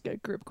want to ask a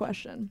group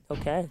question.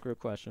 Okay. Group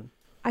question.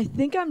 I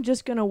think I'm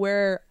just gonna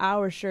wear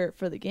our shirt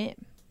for the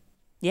game,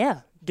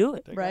 Yeah, do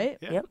it. There you go. right?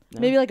 Yeah. Yep. Yeah.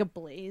 Maybe like a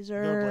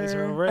blazer. Go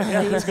blazer over it.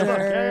 Yeah, that's a good look.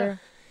 blazer.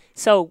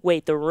 So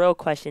wait, the real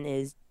question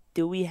is,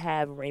 do we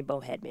have rainbow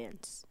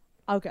headbands?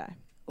 Okay.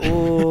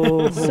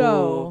 Ooh.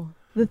 So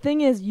the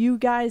thing is, you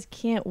guys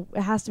can't.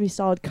 It has to be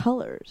solid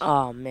colors.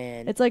 Oh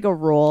man. It's like a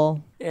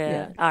roll.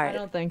 yeah. All I right.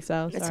 don't think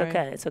so. It's Sorry.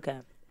 okay. It's okay.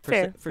 For,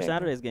 Fair, for fair.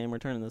 Saturday's game, we're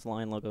turning this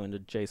lion logo into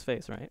Jay's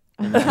face, right?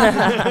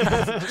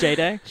 J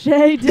Day.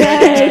 Jay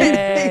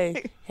Day.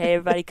 Hey, hey,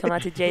 everybody, come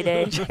out to J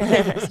Day.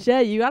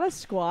 Jay, you got a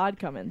squad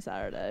coming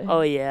Saturday.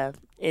 Oh yeah,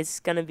 it's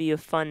gonna be a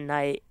fun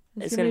night.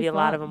 It's gonna be a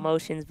lot of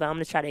emotions, but I'm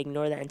gonna try to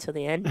ignore that until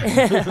the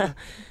end.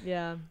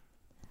 Yeah.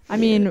 I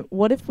mean,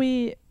 what if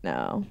we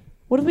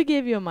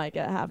gave you a mic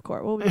at half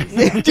court? What would you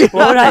say?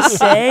 What would I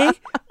say?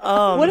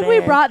 Oh, What if we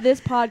man. brought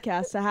this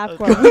podcast to half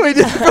court?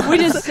 We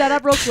just set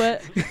up real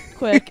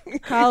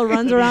quick. Kyle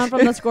runs around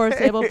from the scores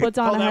table, puts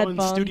on Call a that one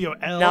headphone. Studio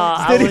L. No,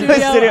 I would,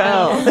 Studio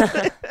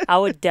L. I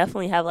would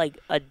definitely have like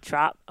a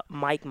drop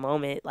mic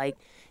moment. Like,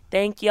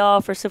 thank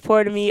y'all for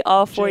supporting me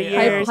all 4 Jay,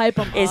 years. Hype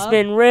 'em It's up.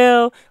 been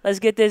real. Let's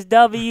get this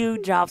W.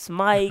 Drops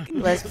mic.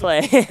 Let's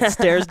play.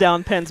 Stares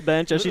down Penn's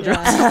bench as she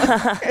drops.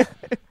 Yeah.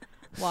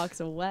 Walks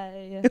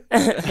away.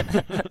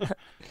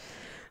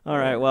 All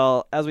right.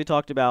 Well, as we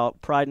talked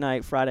about, Pride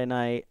Night, Friday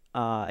night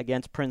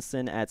against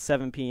Princeton at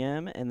 7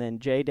 p.m. And then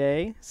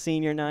J-Day,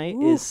 senior night,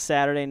 is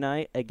Saturday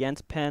night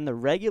against Penn, the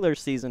regular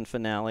season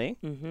finale.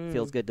 Mhm.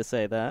 Feels good to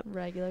say that.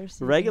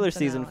 Regular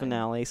Season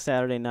finale,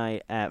 Saturday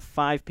night at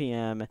 5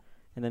 p.m.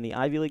 And then the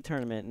Ivy League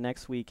tournament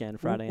next weekend,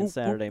 Friday and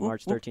Saturday,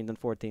 March 13th and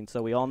 14th.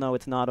 So we all know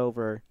it's not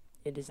over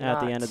It is at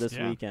not. the end of this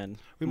Yeah. weekend.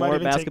 We might More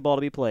even take- basketball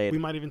to be played. We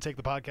might even take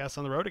the podcast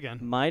on the road again.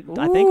 I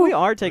think we Ooh.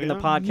 are taking the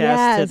Yeah. podcast to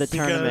Yes. the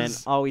tournament.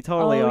 Because- Oh, we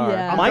totally Oh, are.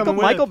 yeah. I'm Michael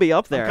coming will with. be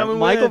up there. coming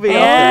Mike will with. be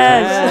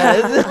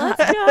Yes. up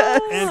there. Let's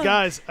go. And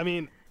guys, I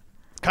mean,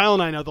 Kyle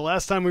and I know the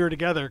last time we were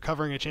together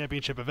covering a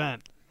championship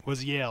event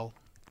was Yale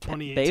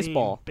 2018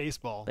 Baseball.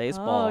 Baseball.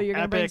 Baseball. Oh, you're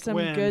gonna bring Epic some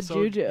win. good So,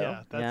 juju. Yeah,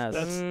 Yes.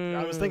 that's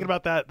I was thinking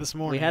about that this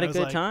morning. We had I a was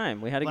good like,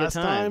 time. We had a good last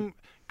time.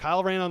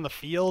 Kyle ran on the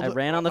field. I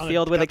ran on the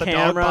field with got a the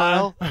dog camera.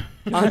 pile.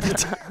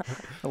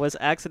 I was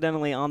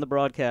accidentally on the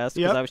broadcast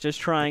because Yep. I was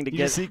just trying to You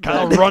get see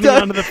Kyle running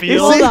onto the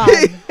field. Hold on.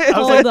 I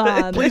was Hold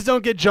like, on. please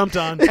don't get jumped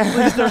on.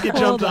 Please don't get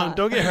Hold jumped on. on.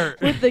 Don't get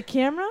hurt. With the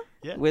camera?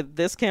 with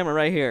this camera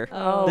right here.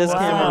 Oh, This wow.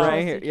 camera right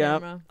It's here. the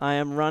Yep. camera. I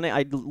am running.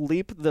 I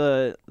leap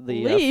the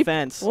Leap?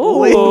 fence. Ooh,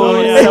 Leap.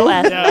 Oh, yeah. so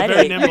Yeah,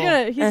 very athletic.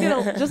 nimble. He's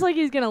gonna just like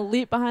he's gonna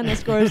leap behind the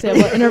scores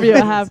table, interview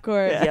at half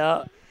court.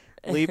 Yeah.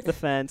 Leap the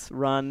fence,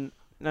 run,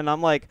 and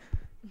I'm like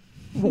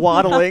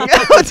waddling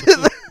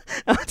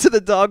out to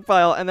the dog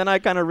pile, and then I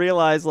kind of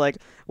realized like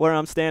where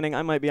I'm standing,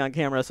 I might be on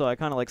camera, so I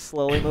kind of like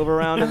slowly move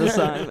around to the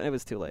side. It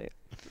was too late.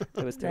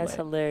 It was too That's late.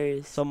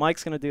 hilarious. So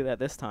Mike's gonna do that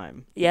this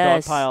time.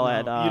 Yes. Dog pile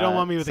No, at you don't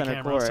want me with the center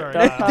camera. court. Sorry.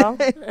 Dog pile?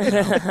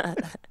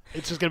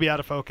 It's just gonna be out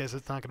of focus.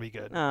 It's not gonna be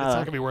good. It's not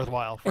gonna be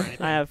worthwhile for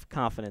anything. I have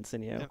confidence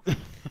in you.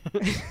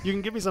 You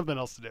can give me something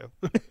else to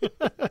do.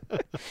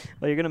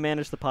 Well, you're gonna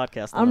manage the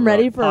podcast. on I'm the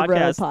ready road. for a road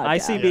podcast. podcast.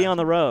 ICB Yeah. on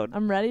the road.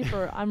 I'm ready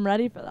for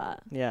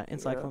that. Yeah,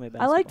 inside Columbia I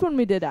basketball. liked when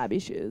we did Abby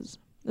shoes.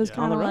 It was Yeah.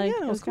 kind On of the road? like Yeah,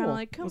 it it was was kind of cool.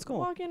 like It come was cool.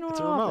 walk into It's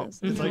a our remote. office.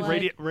 It's And like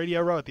we're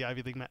Radio Row at the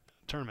Ivy League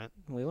tournament.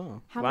 We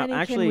will. How Well, many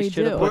can actually, we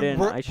should have do? put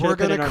in. I should We're have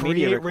put in gonna our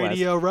media create request.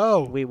 Radio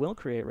Row, We will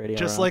create radio.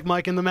 just Row. like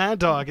Mike and the Mad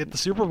Dog at the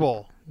Super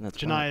Bowl. That's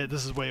fine. Janiyah,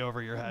 this is way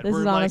over your head. This We're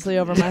is like- honestly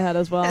over my head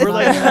as well. We're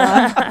I'm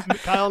not gonna lie.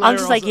 Kyle and I I'm are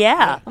just like, also-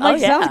 yeah. I'm like, oh,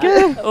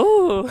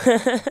 yeah.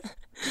 sounds Ooh.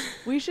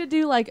 We should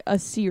do like a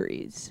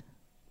series.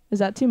 Is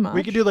that too much?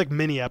 We could do like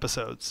mini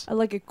episodes.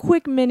 Like a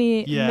quick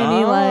mini, Yeah.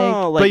 like.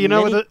 Oh, But you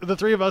know, mini- the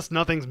three of us,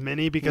 nothing's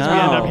mini because we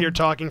end No. up here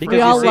talking for Because We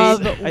you all see,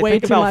 love I way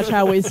think too about much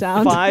how we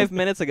sound. 5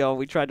 minutes ago,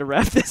 we tried to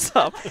wrap this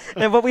up,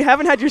 but we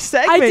haven't had your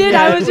segment did, yet.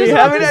 I was we just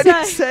about haven't to had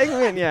your say.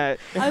 segment yet.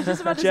 I was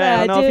just about to Jay, say I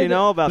don't know if you did.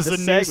 know about This this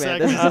is a new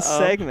segment. This is a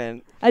segment.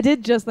 segment. I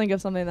did just think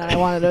of something that I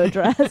wanted to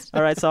address.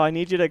 All right, so I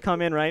need you to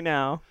come in right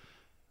now.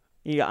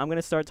 I'm going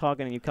to start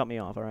talking and you cut me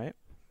off, all right?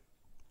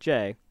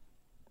 Jay.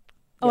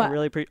 Oh, I I-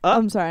 really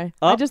I'm sorry.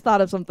 I Oh. just thought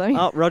of something.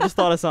 Oh, Ro just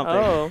thought of something.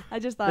 Oh. I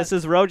just thought. This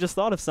is Ro just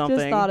thought of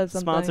something. thought of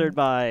something. Sponsored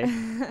by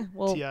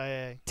well,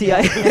 TIA.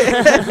 TI.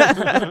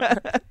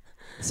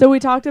 so we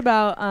talked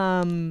about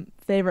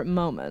favorite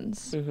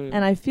moments, Mhm.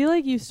 and I feel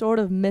like you sort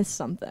of missed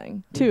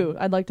something. Two.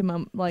 Mm-hmm. I'd like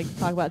to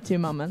talk about two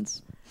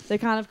moments. They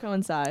kind of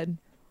coincide.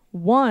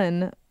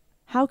 One,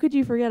 how could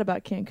you forget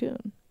about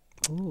Cancun?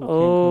 Ooh,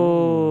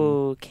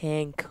 Oh,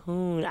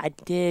 Cancun. I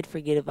did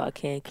forget about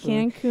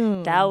Cancun.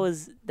 Cancun.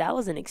 That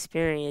was an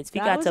experience. We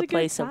That got was to a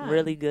play good some time.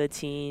 really good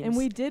teams. And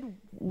we did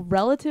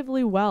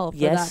relatively well for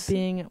Yes. that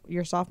being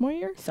your sophomore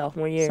year.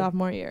 sophomore year.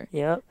 Sophomore year.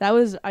 Yep. That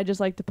was, I just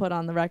like to put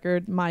on the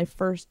record, my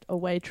first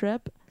away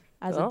trip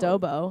as a Oh.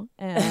 Dobo,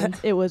 and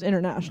it was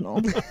international.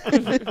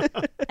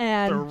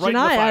 And They're right in the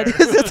Janiyah, fire.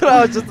 That's what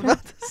I was just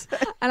about to say.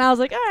 and I was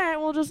like, all right,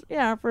 we'll just,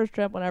 our first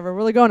trip, whatever.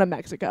 We're going to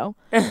Mexico.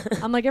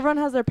 I'm like, everyone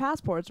has their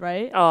passports,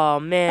 right? Oh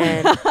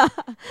man.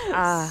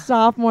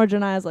 Sophomore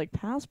Janiyah's like,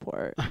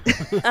 passport.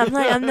 I'm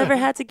like, I've never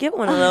had to get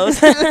one of those.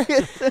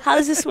 How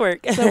does this work?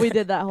 So we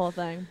did that whole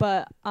thing.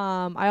 But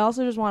I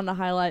also just wanted to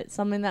highlight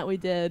something that we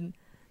did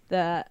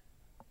that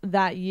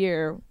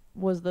year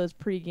was those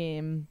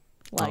pregame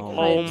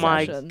Oh hype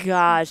my sessions.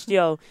 gosh,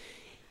 yo,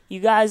 you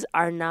guys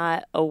are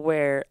not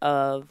aware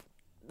of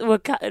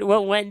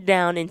what went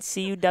down in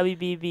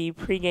CUWBB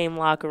pregame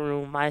locker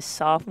room my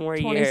sophomore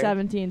year.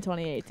 2017,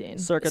 2018.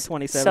 Circa So-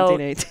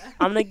 2017-18.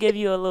 I'm gonna give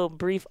you a little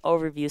brief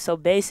overview. So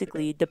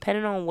basically,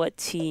 depending on what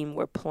team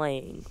we're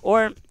playing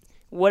or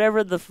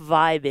whatever the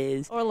vibe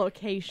is Or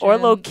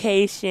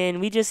location.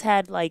 we just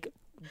had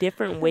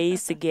different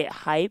ways to get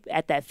hype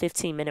at that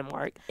 15-minute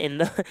mark in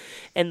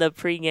the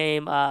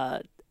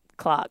pregame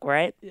clock,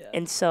 right? Yeah.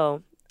 And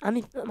so, I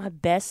mean, my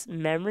best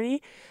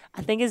memory,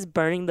 I think, is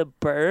burning the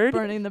bird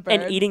Burning the bird.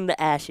 and eating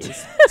the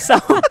ashes. So,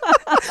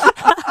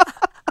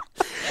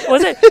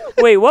 was it?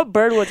 Wait, what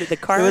bird was it? The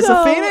It cardinal? was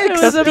No, a Phoenix.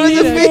 it was a It was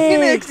a Phoenix.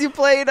 Phoenix. You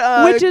played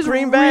Which is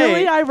Green Bay.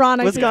 really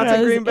ironic Wisconsin,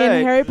 because Green Bay.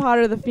 in Harry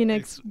Potter, the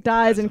Phoenix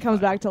dies and comes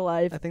back to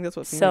life. I think that's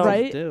what Phoenix So-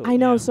 Right? do. I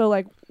know. Yeah. So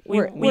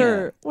We-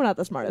 we're not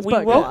the smartest. We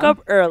but go woke on.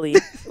 up early.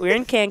 We were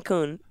in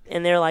Cancun,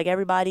 and they're like,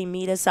 "Everybody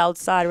meet us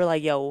outside." We're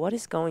like, "Yo, what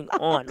is going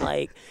on?"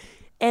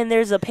 And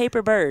there's a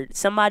paper bird.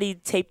 Somebody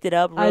taped it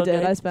up. Real I did.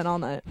 Good. I spent all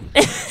night.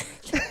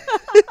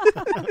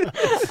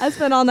 I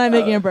spent all night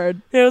making a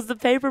bird. There was the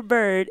paper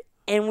bird,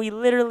 and we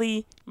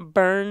literally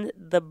burned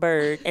the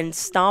bird and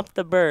stomped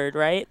the bird,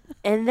 right?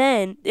 And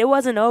then it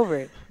wasn't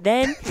over.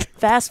 Then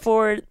fast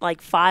forward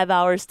 5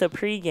 hours to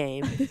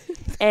pregame,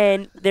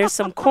 and there's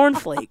some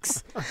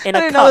cornflakes in I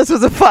a didn't cup. know this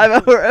was a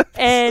 5-hour episode.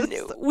 And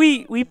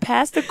we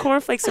passed the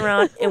cornflakes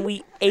around, and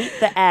we ate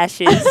the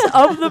ashes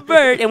of the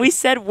bird, and we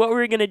said what we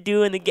were gonna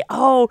do in the game.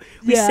 Oh,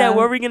 we Yeah. said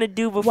what we were gonna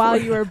do before. While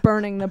you were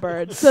burning the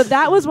bird. So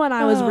that was when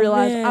I was Oh,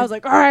 realized man. I was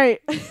like, all right,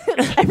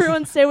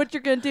 everyone say what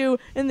you're gonna do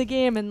in the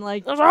game, and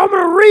I was like, I'm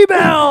gonna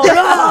rebound.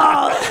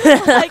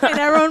 and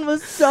everyone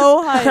was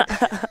so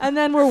hyped. And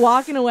then we're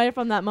walking away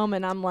from that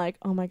moment, and I'm like,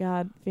 oh my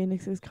god,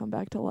 Phoenix has come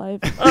back to life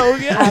Oh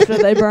yeah. after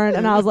they burned.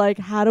 And I was like,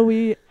 how do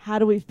we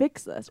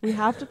fix this? We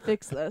have to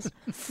fix this.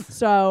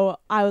 So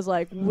I was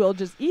like, we'll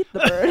just eat the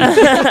bird.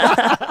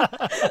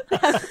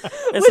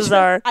 This Which is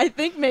our I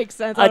think makes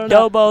sense. I don't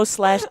know.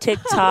 Adobo /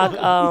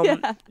 TikTok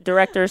Yeah.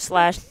 director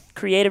 /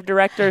 creative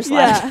director /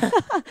 Yeah.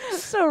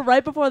 So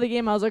right before the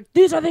game, I was like,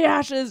 these are the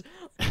ashes.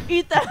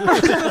 Eat them.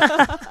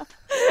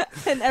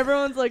 And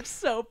everyone's like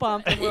so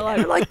pumped. And we're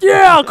like,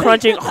 yeah,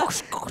 crunching.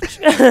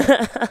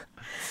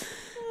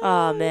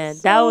 Oh man,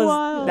 So that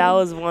wild.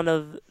 was one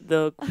of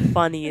the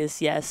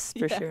funniest. Yes,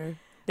 for Yeah. sure.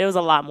 There was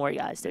a lot more,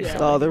 guys. There's Yeah.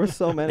 so Oh, there were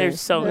so many.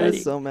 There's so There's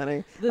many. so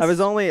many. This-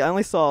 I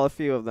only saw a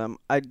few of them.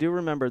 I do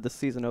remember the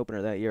season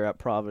opener that year at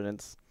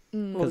Providence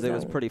mm, What was because it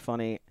was that? pretty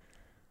funny.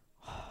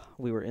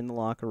 We were in the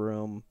locker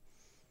room,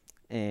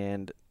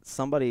 and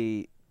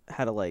somebody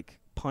had to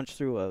punch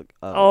through a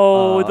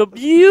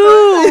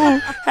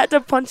you had to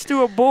punch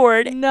through a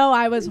board, no,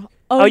 I was.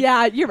 Oh, Oh,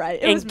 yeah, you're right.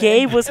 It was and me.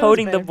 Gabe was It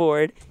holding the me.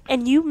 board,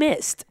 and you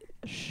missed.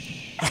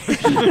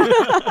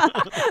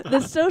 The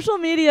social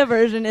media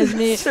version is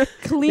me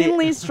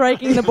cleanly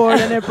striking the board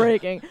and it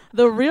breaking.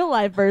 The real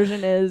life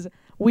version is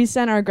we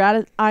sent our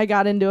I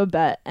got into a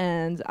bet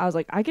and I was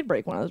like, I could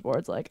break one of those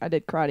boards. I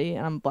did karate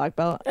and I'm a black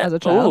belt as a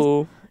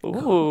child.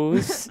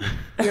 Ooh.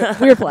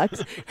 Weird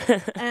flex.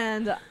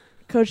 And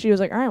Coach G was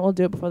like, all right, we'll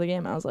do it before the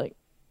game. I was like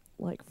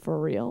for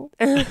real?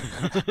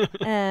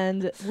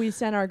 And we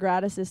sent our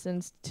grad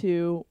assistants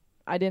to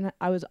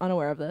I was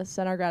unaware of this.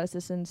 Sent our grad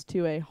assistants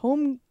to a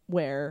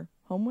homeware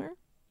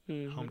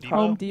Mhm. Home Depot.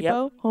 Home Yep.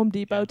 Depot, Home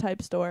Depot Yeah.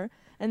 type store,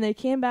 and they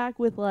came back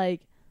with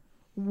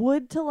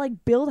wood to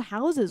build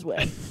houses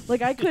with.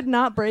 I could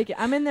not break it.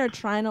 I'm in there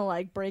trying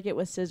to break it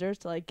with scissors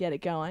to get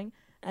it going,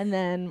 and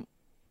then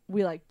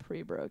we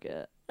pre-broke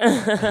it.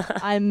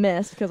 I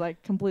missed because I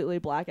completely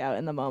black out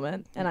in the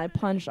moment, and I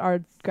punched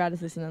our grad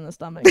assistant in the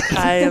stomach.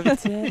 I am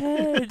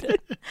dead.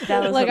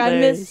 That was I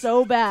hilarious. missed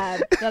so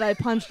bad that I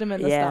punched him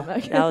in the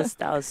stomach.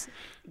 that was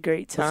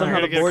great But time. somehow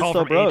You're the gonna get a board call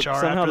still from broke. HR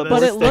Somehow after the this. board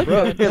But it still looked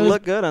broke. good. It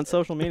looked good on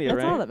social media,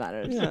 That's right? all that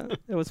matters. Yeah,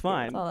 it was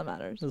fine. That's all that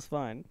matters. It was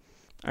fine.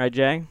 All right,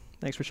 Jay.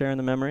 Thanks for sharing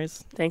the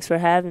memories. Thanks for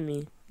having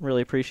me.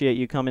 Really appreciate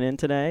you coming in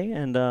today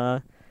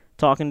and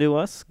talking to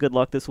us. Good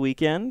luck this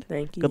weekend.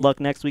 Thank you. Good luck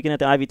next weekend at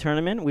the Ivy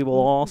Tournament. We will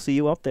all see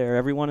you up there,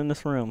 everyone in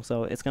this room.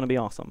 So it's going to be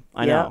awesome.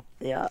 I know.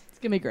 Yeah. It's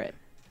gonna be great.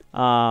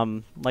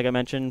 Like I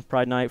mentioned,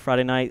 Pride Night,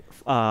 Friday night,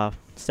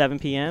 7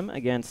 p.m.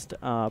 against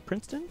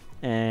Princeton,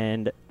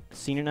 and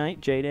Senior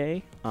Night,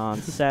 J-Day,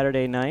 on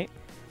Saturday night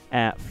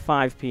at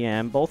 5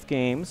 p.m. Both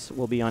games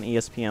will be on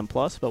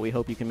ESPN+, but we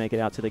hope you can make it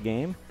out to the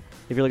game.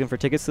 If you're looking for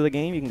tickets to the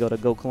game, you can go to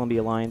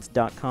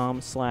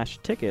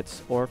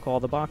gocolumbialions.com/tickets or call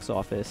the box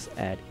office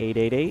at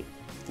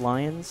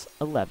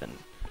 888-LIONS-11.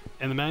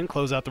 And the men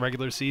close out the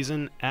regular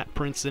season at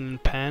Princeton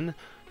and Penn,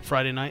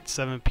 Friday night,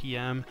 7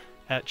 p.m.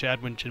 at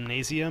Jadwin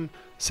Gymnasium,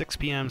 6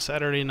 p.m.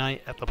 Saturday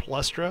night at the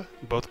Palestra.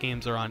 Both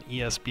games are on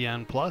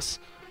ESPN+,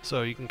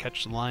 so you can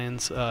catch the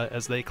Lions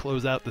as they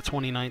close out the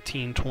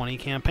 2019-20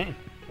 campaign.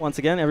 Once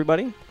again,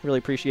 everybody, really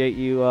appreciate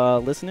you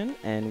listening,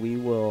 and we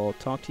will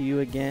talk to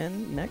you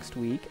again next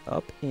week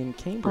up in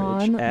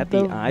Cambridge On at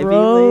the Ivy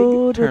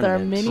road League with our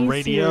tournament. mini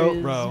Radio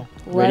series. Row.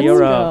 Let's Radio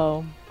Row.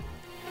 go.